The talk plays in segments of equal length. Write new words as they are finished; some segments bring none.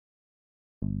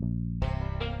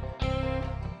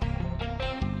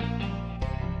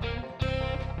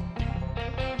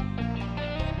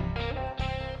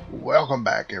Welcome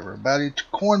back, everybody, to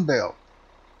Corn Belt.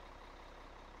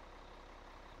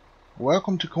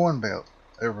 Welcome to Corn Belt,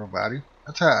 everybody.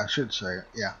 That's how I should say it,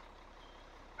 yeah.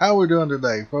 How we doing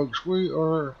today, folks? We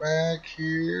are back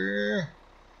here.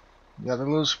 Got a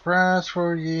little surprise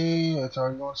for you. That's all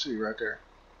you're going to see right there.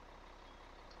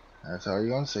 That's all you're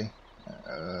going to see.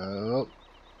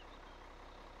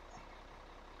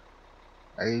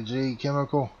 AG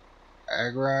Chemical.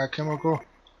 Agri Chemical.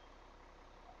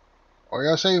 What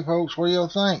y'all say, folks? What do y'all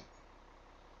think?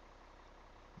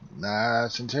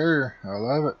 Nice interior. I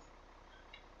love it.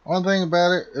 One thing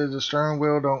about it is the steering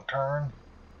wheel don't turn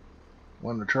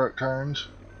when the truck turns.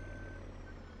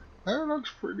 That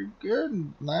looks pretty good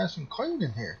and nice and clean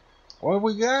in here. What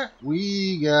we got?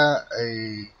 We got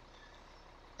a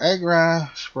agri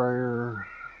sprayer.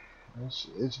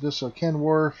 It's just a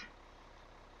Kenworth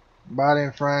body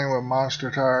and frame with monster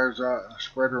tires,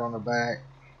 spreader on the back,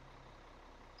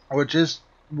 which is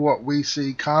what we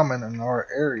see common in our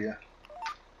area.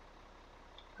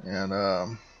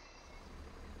 And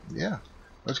yeah,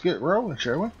 let's get rolling,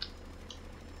 shall we?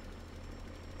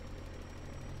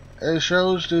 It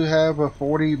shows to have a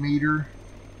 40-meter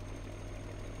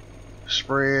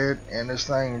spread, and this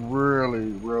thing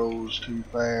really rolls too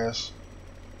fast.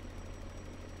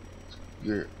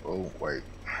 Oh wait,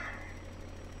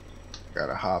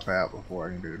 gotta hop out before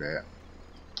I can do that.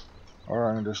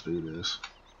 Or I can just do this.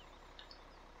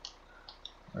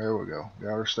 There we go. Got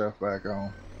our stuff back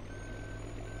on.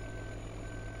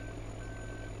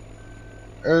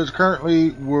 It's currently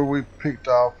where we picked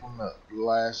off from the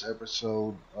last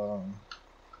episode.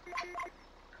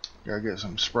 Gotta get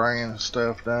some spraying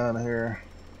stuff done here.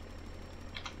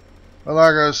 But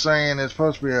like I was saying, it's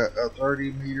supposed to be a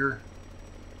 30-meter,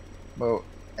 but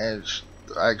it's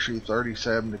actually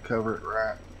 37 to cover it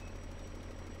right.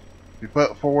 If you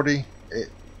put 40, it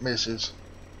misses.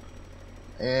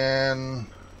 And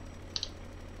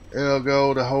it'll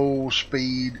go the whole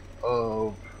speed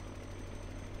of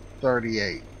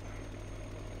 38.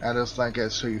 I just think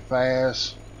that's too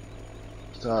fast,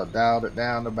 so I dialed it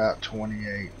down to about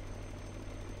 28.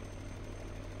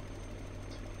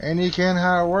 And you can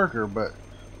hire a worker, but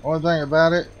one thing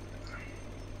about it,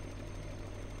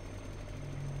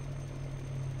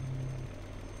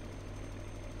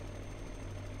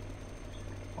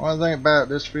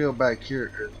 this field back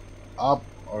here is up,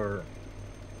 or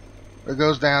it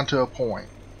goes down to a point.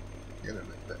 You know,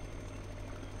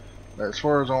 but as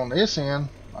far as on this end,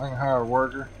 I can hire a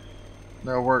worker.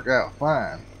 They'll work out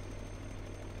fine.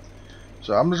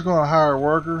 So I'm just going to hire a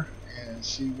worker and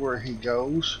see where he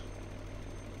goes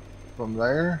from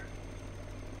there.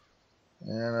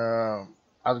 And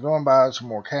I was going to buy some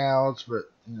more cows,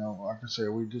 but you know, like I said,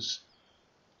 we just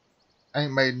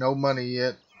ain't made no money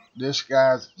yet. This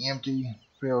guy's empty.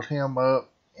 Filled him up,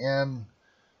 and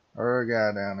our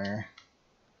guy down there.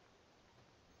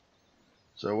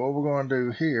 So what we're going to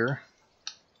do here,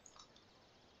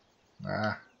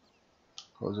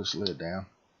 close this lid down.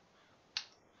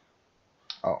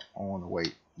 Oh, I want to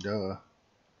wait. Duh.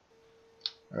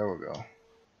 There we go.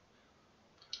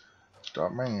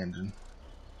 Start my engine.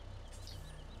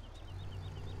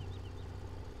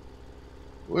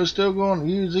 We're still going to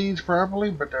use these properly,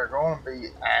 but they're going to be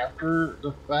after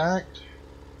the fact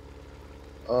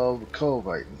of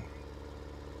cultivating.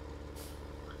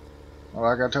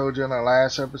 Like I told you in the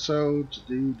last episode,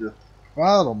 to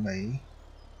follow me,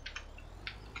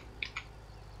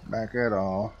 back that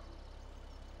off,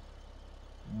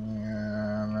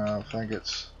 and I think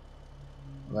it's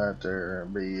that there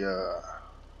be oh,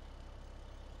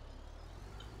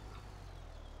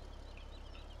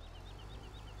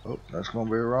 that's gonna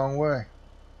be the wrong way.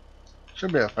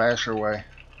 Should be a faster way.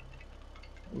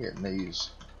 I'm getting these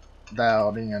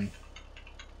dialed in.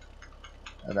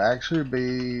 It'd actually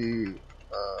be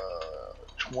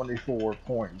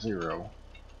 24.0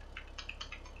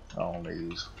 on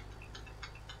these.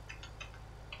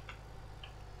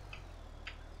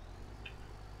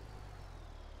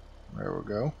 There we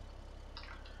go.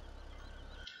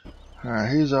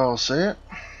 Alright, he's all set.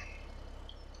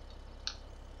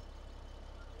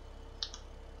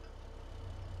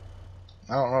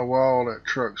 I don't know what all that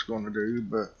truck's going to do,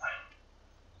 but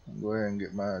I'll go ahead and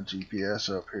get my GPS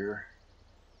up here.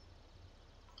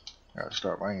 Gotta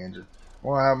start my engine. I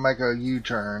want to have to make a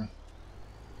U-turn.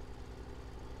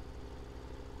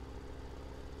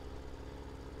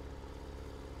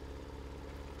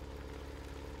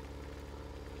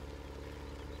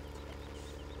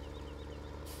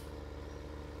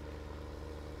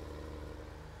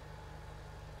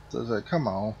 So I say, come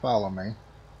on, follow me.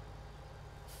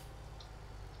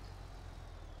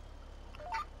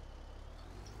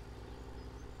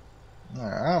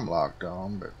 I'm locked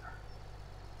on, but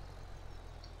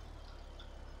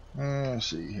let's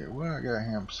see here. Where I got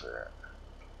him set?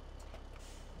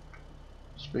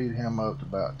 Speed him up to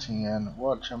about 10.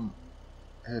 Watch him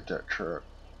hit that truck.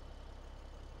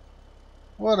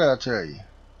 What did I tell you?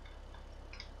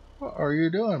 What are you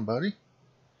doing, buddy?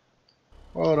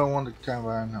 Oh, I don't want the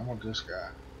combine. I want this guy.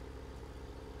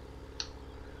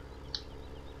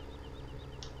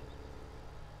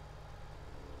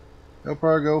 He'll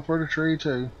probably go for the tree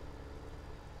too.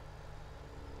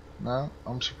 No,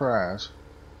 I'm surprised.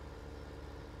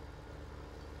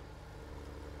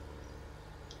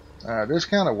 This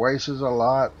kind of wastes a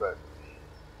lot, but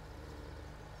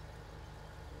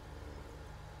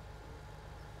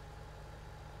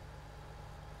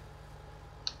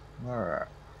alright.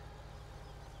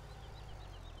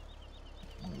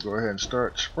 Go ahead and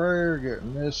start the sprayer,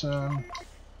 getting this in.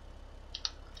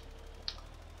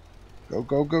 Go,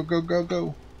 go, go, go, go,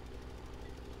 go.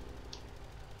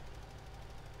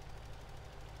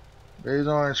 These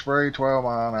only spray 12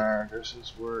 mile an hour. This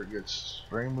is where it gets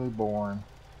extremely boring.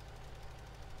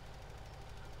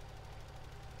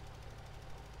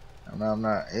 And I'm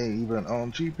not even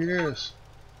on GPS.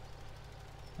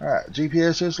 Alright,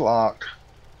 GPS is locked.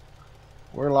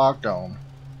 We're locked on.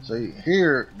 See,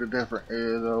 here the difference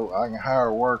is, though, I can hire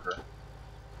a worker.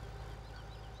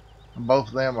 And both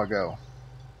of them I go.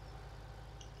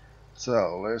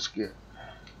 So, let's get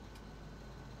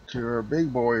to our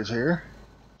big boys here.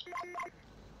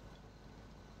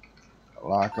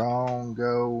 Lock on,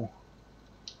 go.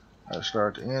 I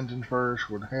start the engine first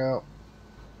would help.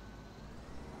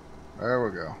 There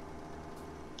we go.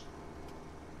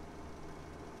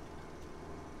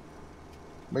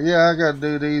 But yeah, I gotta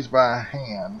do these by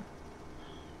hand.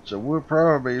 So we'll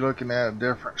probably be looking at a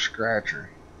different scratcher.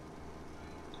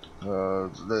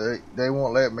 They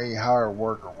won't let me hire a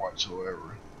worker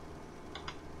whatsoever.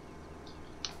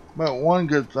 But one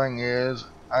good thing is,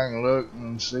 I can look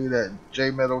and see that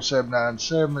J Metal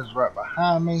 797 is right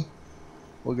behind me.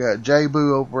 We got J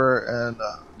Boo over and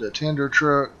the tender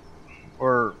truck,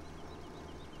 or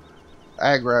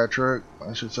Agri truck,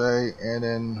 I should say, and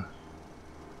then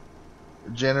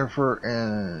Jennifer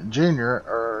and Junior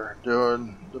are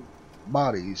doing the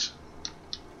bodies.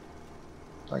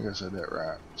 I think I said that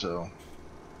right. So,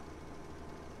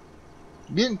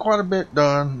 getting quite a bit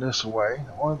done this way.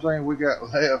 The only thing we got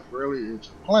left really is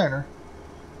a planter.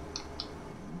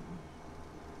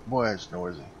 Boy, it's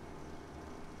noisy.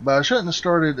 But I shouldn't have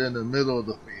started in the middle of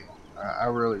the field. I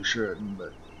really shouldn't,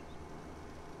 but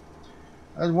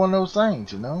that's one of those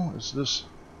things, you know. It's just,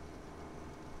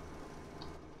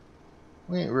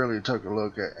 we ain't really took a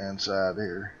look at inside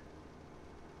here.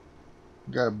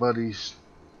 Got a buddy's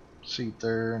seat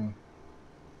there, and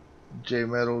J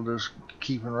Metal just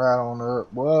keeping right on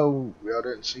up. Whoa, y'all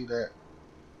didn't see that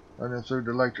running through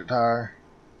the electric tire.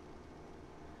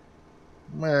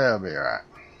 Well, I'll be alright.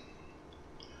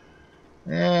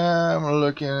 Yeah, I'm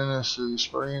looking and see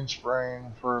spraying,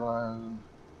 fertilizing.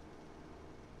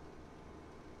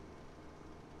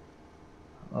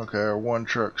 Okay, our one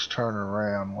truck's turning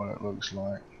around, what it looks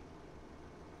like.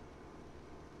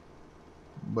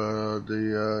 But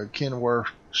the Kenworth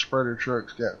spreader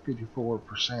truck's got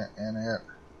 54% in it.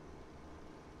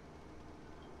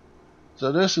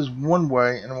 So this is one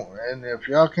way, and if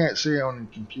y'all can't see it on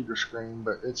the computer screen,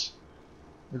 but it's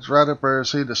right up there.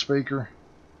 See the speaker?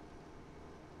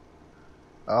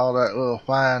 All that little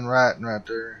fine writing right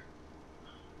there.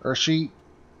 Our sheep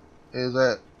is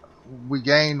that we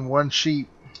gained one sheep.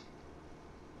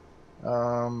 I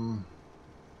don't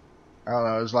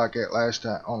know, it was like that last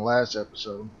time on the last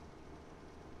episode.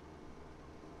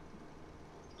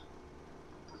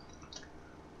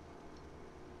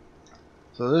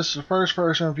 So this is the first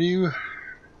person view.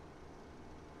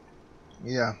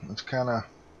 Yeah, it's kinda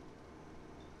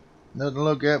nothing to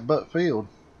look at but field.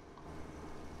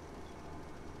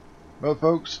 But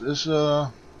folks, this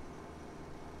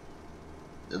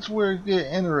it's where it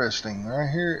gets interesting. Right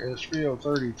here is field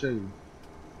 32.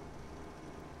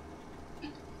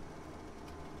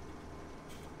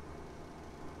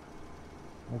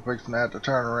 We're fixing to have to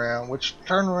turn around, which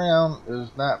turnaround is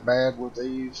not bad with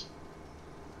these.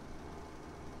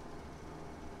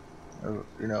 You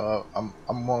know, I'm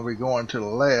going to be going to the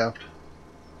left,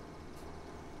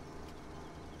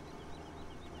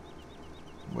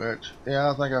 which,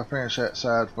 yeah, I think I'll finish that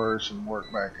side first and work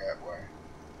back that way.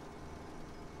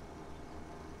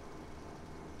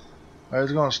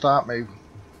 It's going to stop me,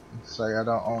 say I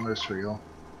don't own this field.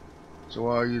 So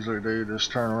what I usually do is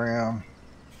just turn around,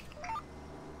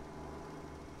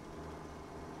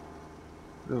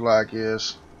 Just like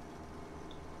this.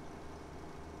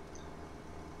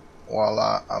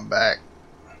 Voila, I'm back.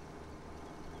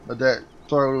 But that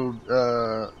throws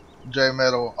J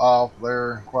Metal off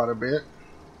there quite a bit.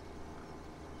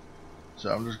 So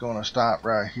I'm just going to stop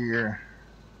right here.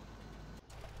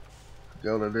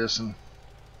 Go to this, and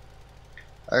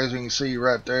as you can see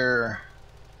right there,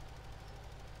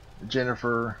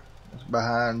 Jennifer is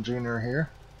behind Junior here.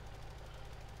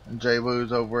 And J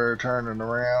Boo's over there turning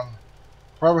around.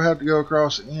 Probably have to go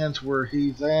across the ends where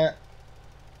he's at.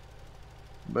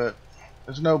 But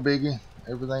it's no biggie.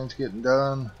 Everything's getting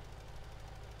done.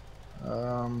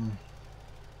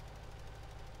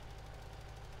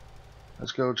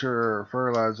 Let's go to our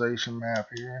fertilization map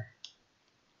here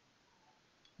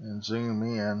and zoom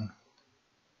in.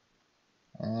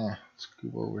 Let's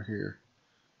go over here.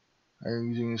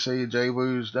 As you can see,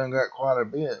 J-Boo's done got quite a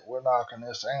bit. We're knocking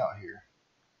this out here.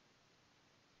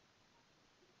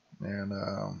 And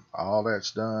all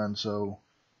that's done. So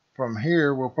from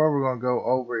here, we're probably going to go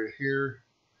over here,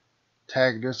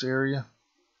 tag this area,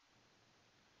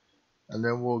 and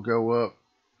then we'll go up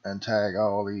and tag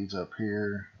all these up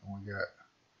here. And we got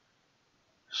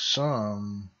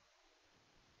some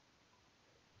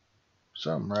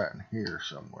right in here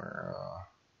somewhere.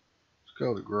 Let's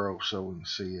go to growth so we can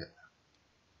see it.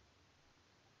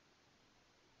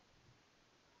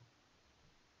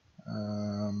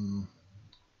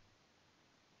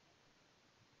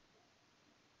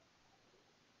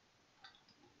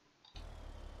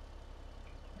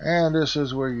 And this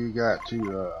is where you got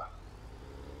to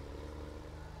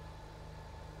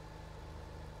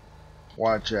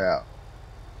watch out.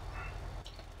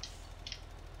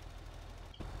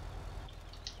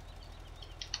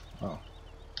 Oh,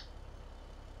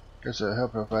 guess it'll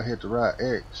help if I hit the right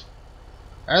X.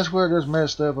 That's where this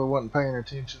messed up. I wasn't paying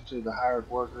attention to the hired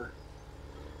worker,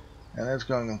 and that's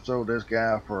going to throw this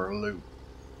guy for a loop.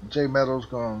 J Metal's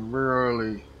going to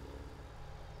really,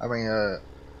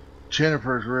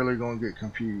 Jennifer's really going to get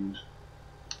confused.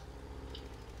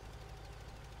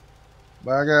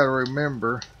 But I got to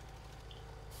remember,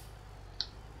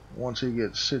 once he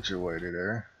gets situated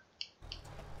there.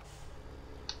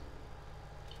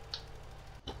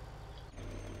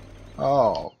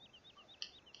 Oh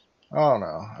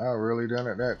no, I really done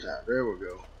it that time. There we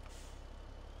go.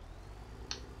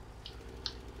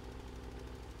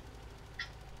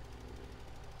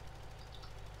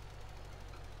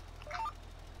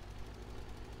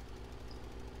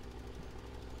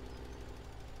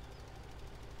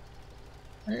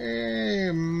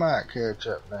 Hey, might catch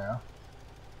up now.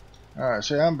 Alright,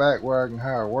 see, I'm back where I can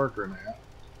hire a worker now.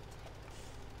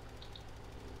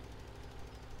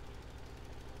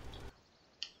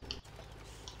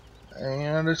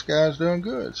 And this guy's doing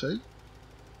good, see?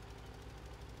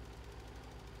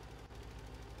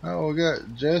 Oh, we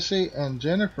got Jesse and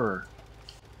Jennifer.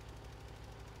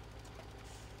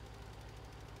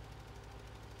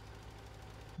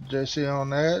 Jesse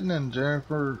on that, and then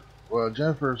Jennifer, well,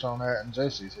 Jennifer's on that, and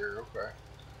Jesse's here, okay.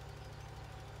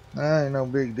 That ain't no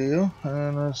big deal.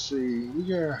 And let's see, we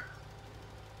got...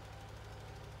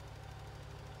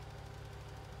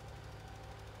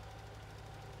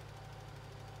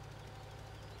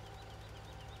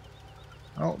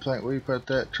 I don't think we put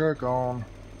that truck on.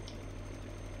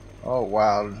 Oh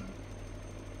wow,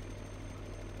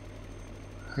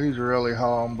 he's really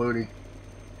hauling booty.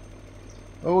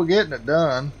 Well, we're getting it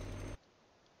done.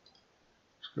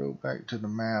 Let's go back to the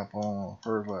map on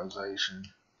fertilization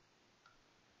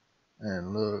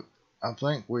and look. I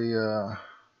think we yeah,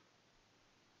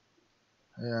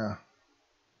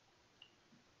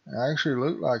 it actually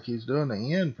looked like he's doing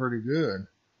the end pretty good.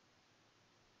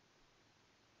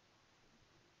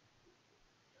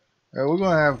 Yeah, we're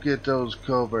gonna have to get those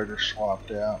cultivators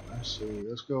swapped out. Let's see.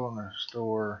 Let's go in the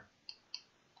store.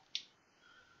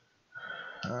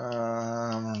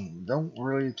 Don't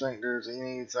really think there's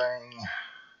anything.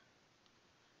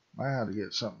 Might have to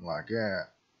get something like that.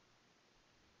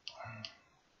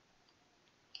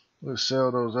 We'll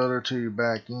sell those other two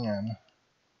back in.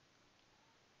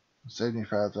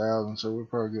 75,000, so we'll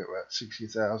probably get about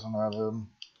 60,000 out of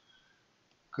them.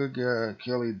 Could get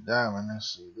Kelly Diamond.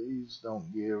 Let's see. These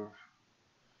don't give.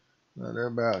 They're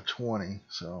about 20,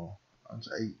 so that's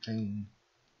 18,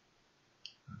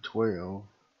 12,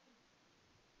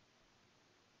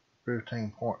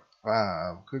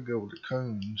 15.5. Could go with the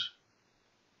coons.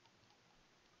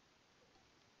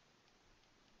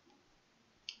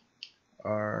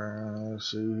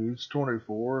 Let's see, he's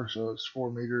 24, so it's 4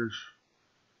 meters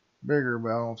bigger,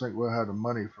 but I don't think we'll have the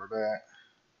money for that.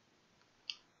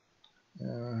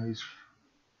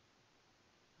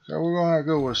 So we're gonna have to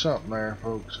go with something there,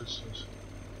 folks.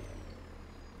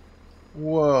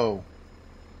 Whoa.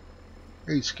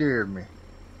 He scared me.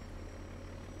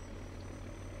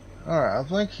 Alright, I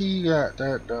think he got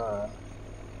that done.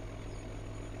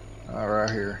 Alright, right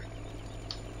here.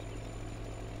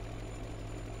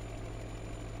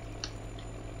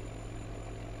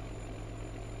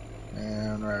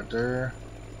 And right there.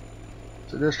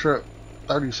 So this truck,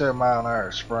 37 mile an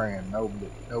hour spraying, no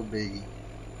biggie.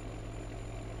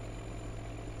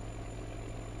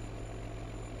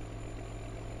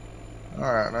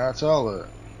 Alright, now that's all of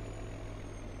it.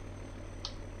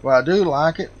 Well, I do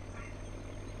like it.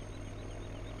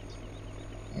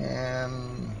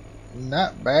 And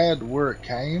not bad where it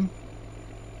came.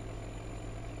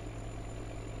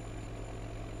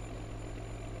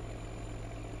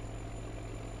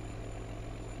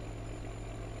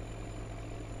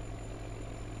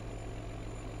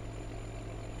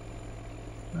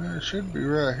 It should be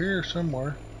right here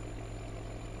somewhere.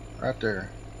 Right there.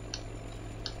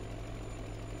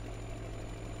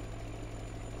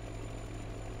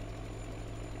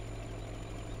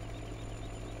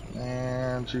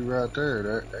 And see right there,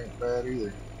 that ain't bad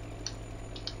either.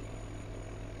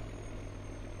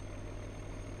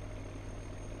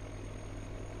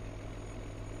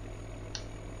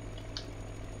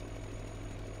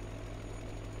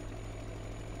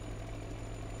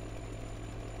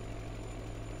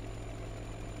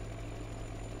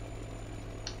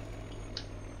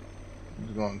 I'm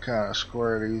just going to kind of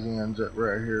square these ends up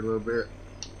right here a little bit.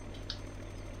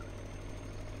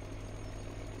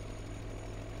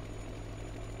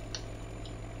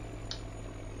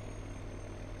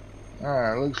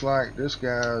 Alright, looks like this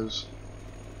guy's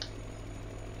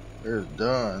is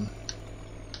done.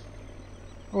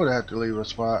 I would have to leave a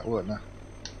spot, wouldn't I?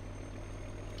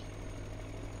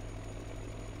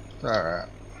 It's alright.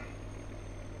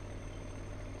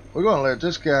 We're going to let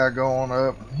this guy go on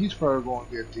up. He's probably going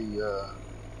to get the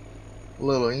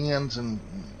little ends and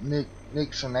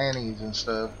nicks and nannies and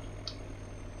stuff.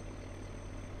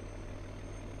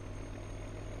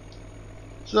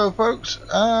 So folks,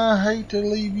 I hate to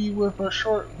leave you with a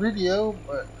short video,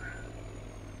 but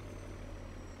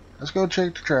let's go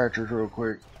check the tractors real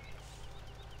quick.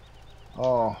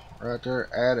 Oh, right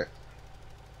there, at it.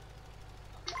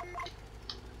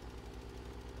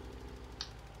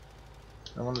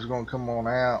 I'm just going to come on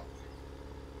out,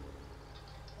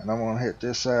 and I'm going to hit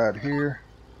this side here.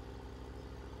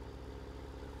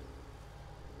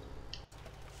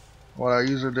 What I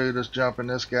usually do is jump in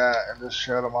this guy and just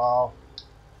shut him off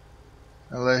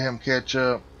and let him catch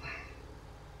up,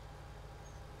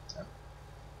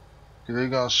 because he's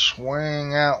going to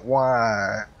swing out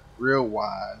wide, real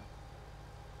wide.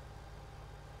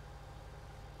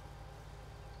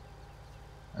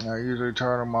 And I usually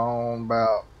turn them on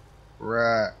about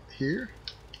right here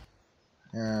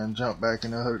and jump back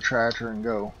in the other tractor and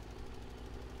go.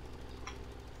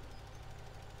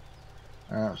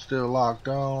 I'm still locked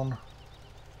on.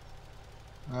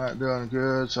 Alright, doing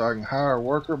good, so I can hire a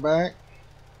worker back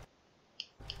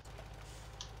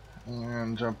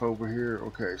and jump over here.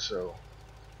 Okay, so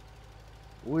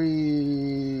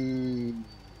we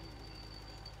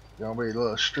gonna be a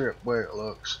little strip way it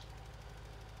looks.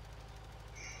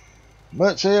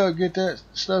 But see, I'll get that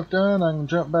stuff done. I can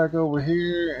jump back over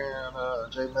here,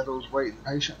 and J Meadows waiting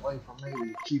patiently for me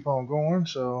to keep on going.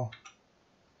 So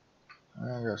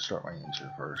I gotta start my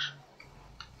engine first.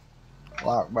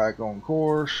 Lock back on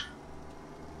course.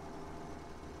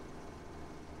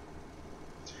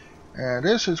 And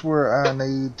this is where I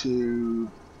need to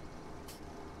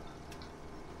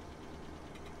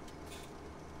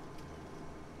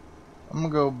I'm gonna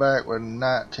go back with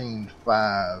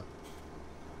 19.5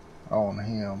 on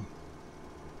him.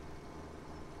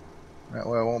 That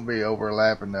way I won't be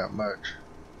overlapping that much.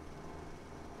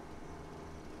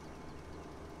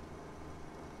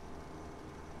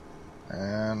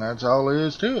 And that's all there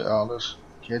is to it. I'll just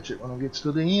catch it when it gets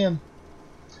to the end.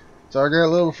 So I got a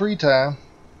little free time.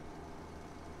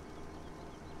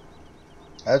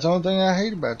 That's the only thing I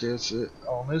hate about this.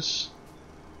 On this,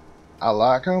 I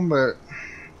like them, but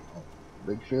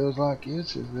big feels like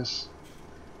this is this.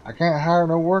 I can't hire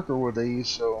no worker with these,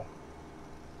 so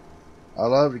I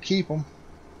love to keep them.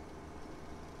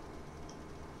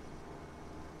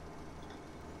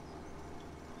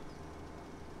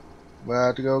 But I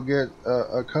have to go get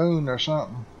a coon or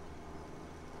something.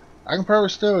 I can probably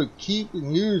still keep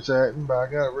and use that, but I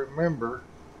gotta remember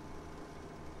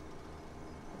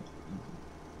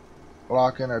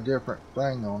locking a different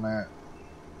thing on that.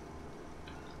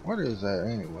 What is that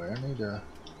anyway? I need a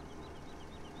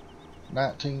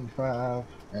 19.5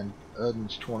 and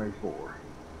Udden's 24.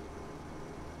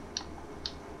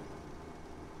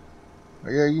 But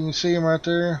yeah, you can see them right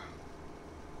there.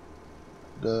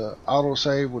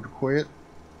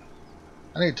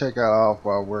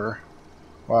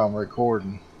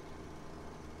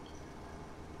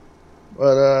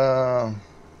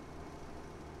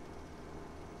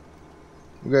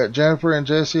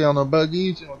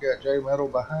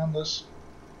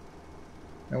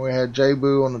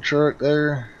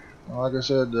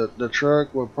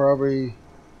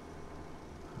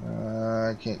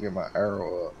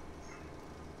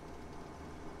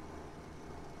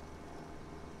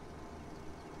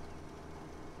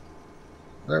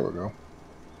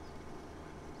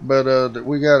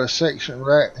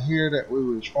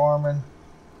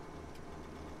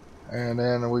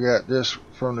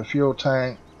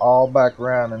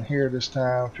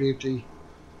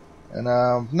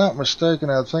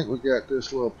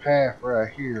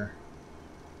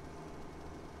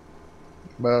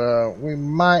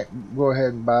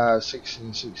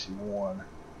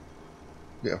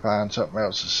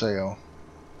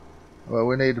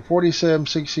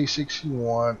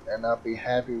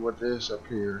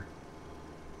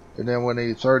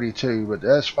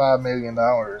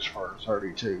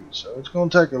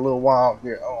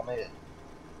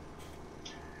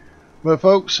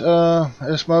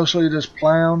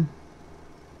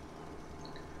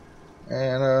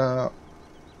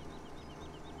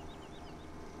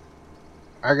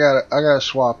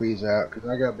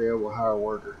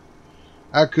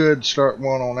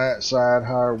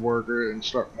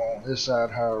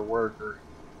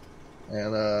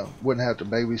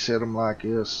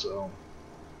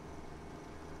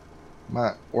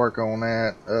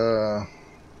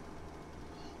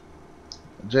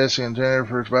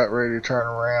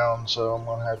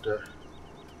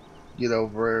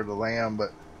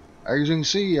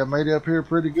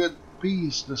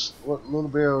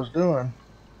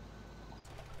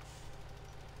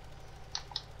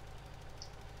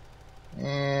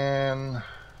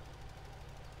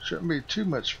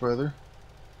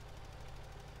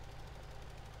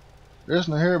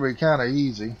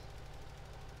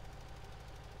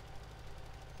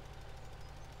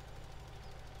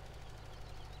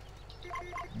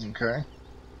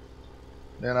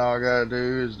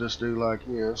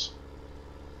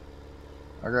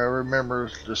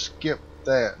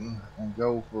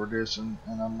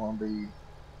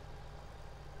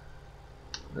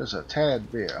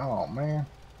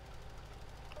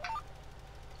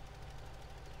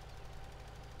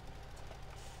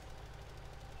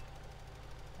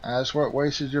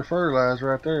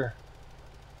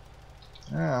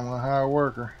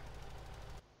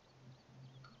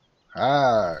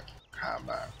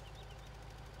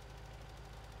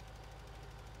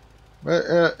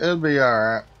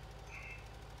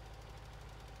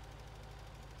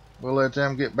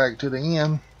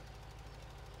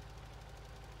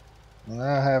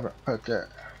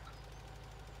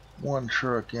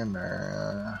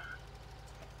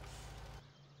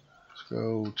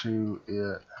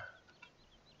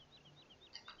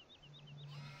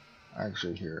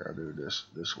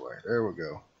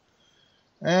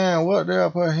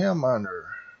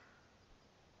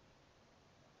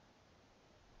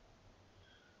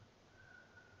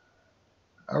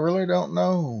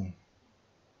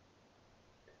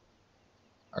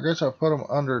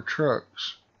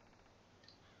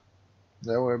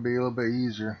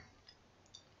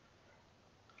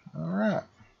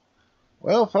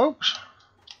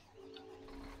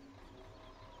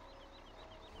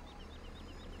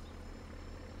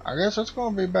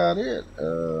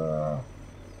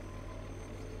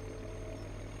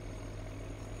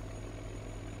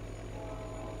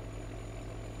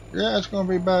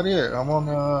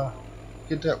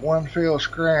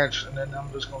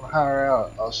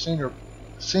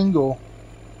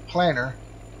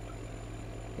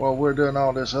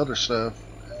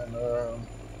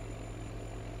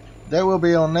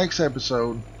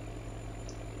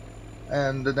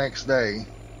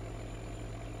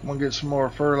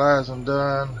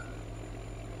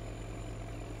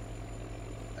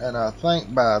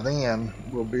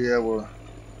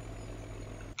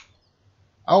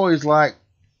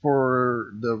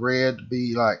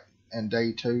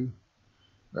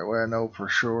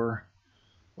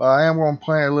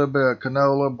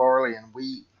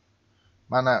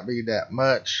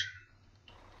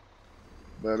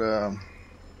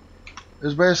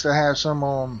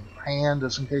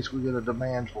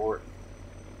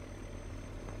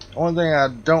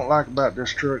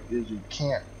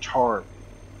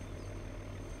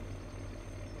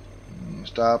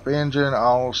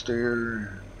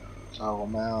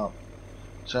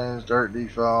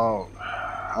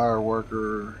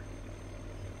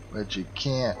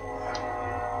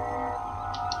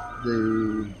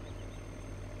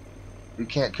 you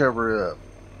can't cover it up.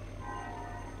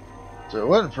 So if it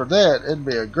wasn't for that, it'd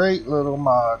be a great little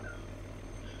mod.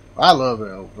 I love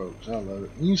it, old folks. I love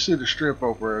it. You see the strip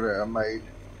over there that I made,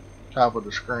 top of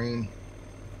the screen.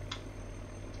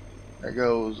 It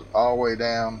goes all the way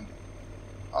down,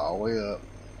 all the way up.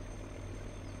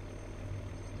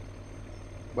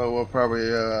 But we'll probably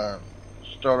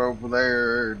start over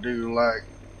there, do like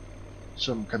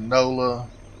some canola,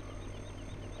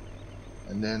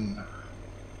 and then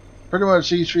pretty much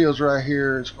these fields right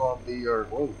here is going to be our,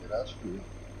 whoa, that's good.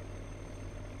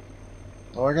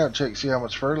 Oh, I gotta check, see how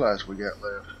much fertilizer we got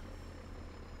left.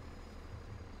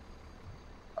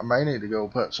 I may need to go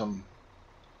put some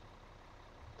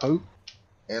poop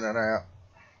in and out.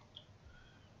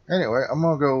 Anyway, I'm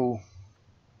gonna go.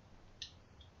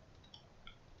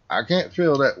 I can't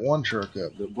fill that one truck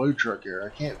up, the blue truck here.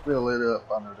 I can't fill it up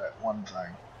under that one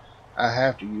thing. I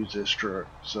have to use this truck,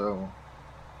 so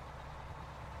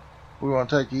we want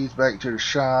to take these back to the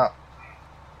shop.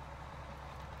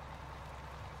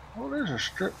 Oh, there's a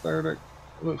strip there that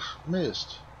looks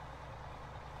missed.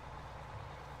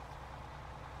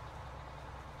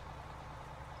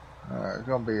 Alright, it's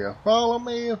gonna be a follow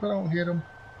me if I don't hit them.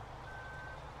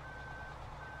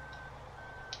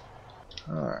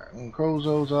 Alright, I'm gonna close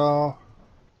those off,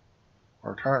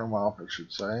 or turn them off, I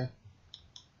should say.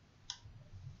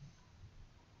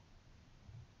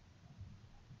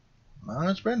 Now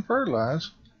it's been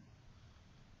fertilized,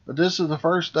 but this is the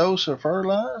first dose of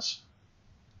fertilizer,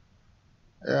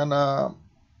 and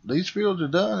these fields are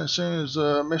done as soon as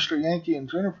Mr. Yankee and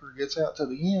Jennifer gets out to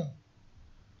the end.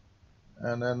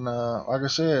 And then, like I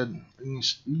said, you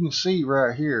can see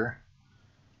right here,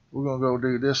 we're going to go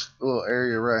do this little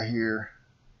area right here.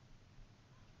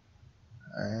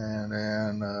 And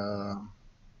then,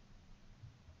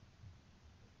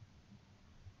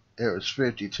 it was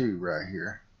 52 right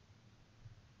here.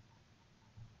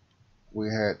 We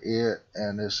had it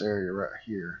and this area right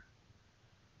here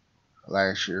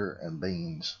last year, and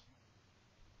beans.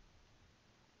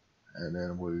 And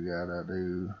then we got to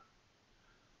do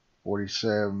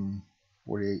 47,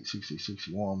 48, 60,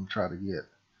 61, try to get.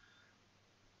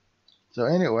 So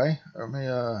anyway, let me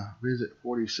visit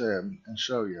 47 and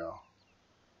show y'all.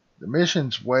 The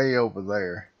mission's way over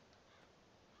there.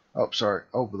 Oh, sorry,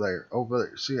 over there. Over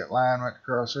there. See that line right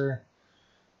across there?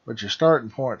 But your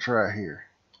starting point's right here.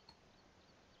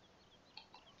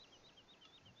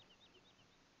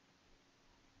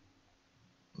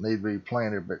 Need to be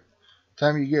planted, but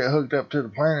time you get hooked up to the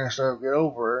planter and stuff, get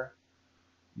over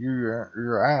there,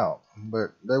 you're out.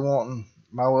 But they wanting,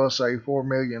 might well say 4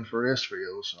 million for this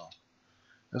field, so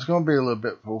it's gonna be a little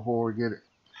bit before we get it.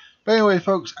 But anyway,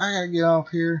 folks, I gotta get off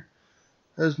here.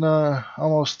 There's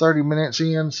almost 30 minutes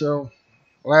in, so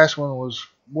last one was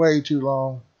way too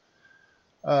long.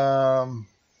 Oh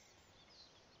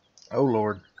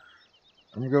Lord,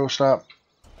 let me go stop.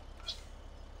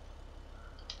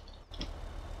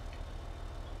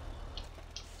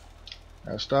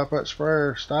 Now stop that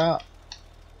sprayer. Stop.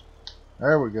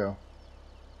 There we go.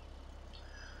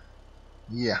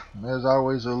 Yeah, there's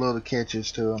always a little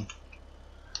catches to them.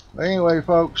 But anyway,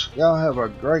 folks, y'all have a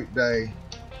great day.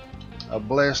 A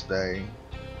blessed day.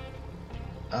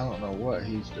 I don't know what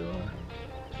he's doing.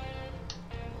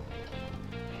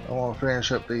 I want to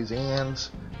finish up these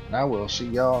ends, and I will see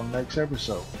y'all in the next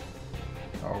episode.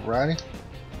 Alrighty.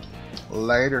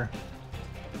 Later.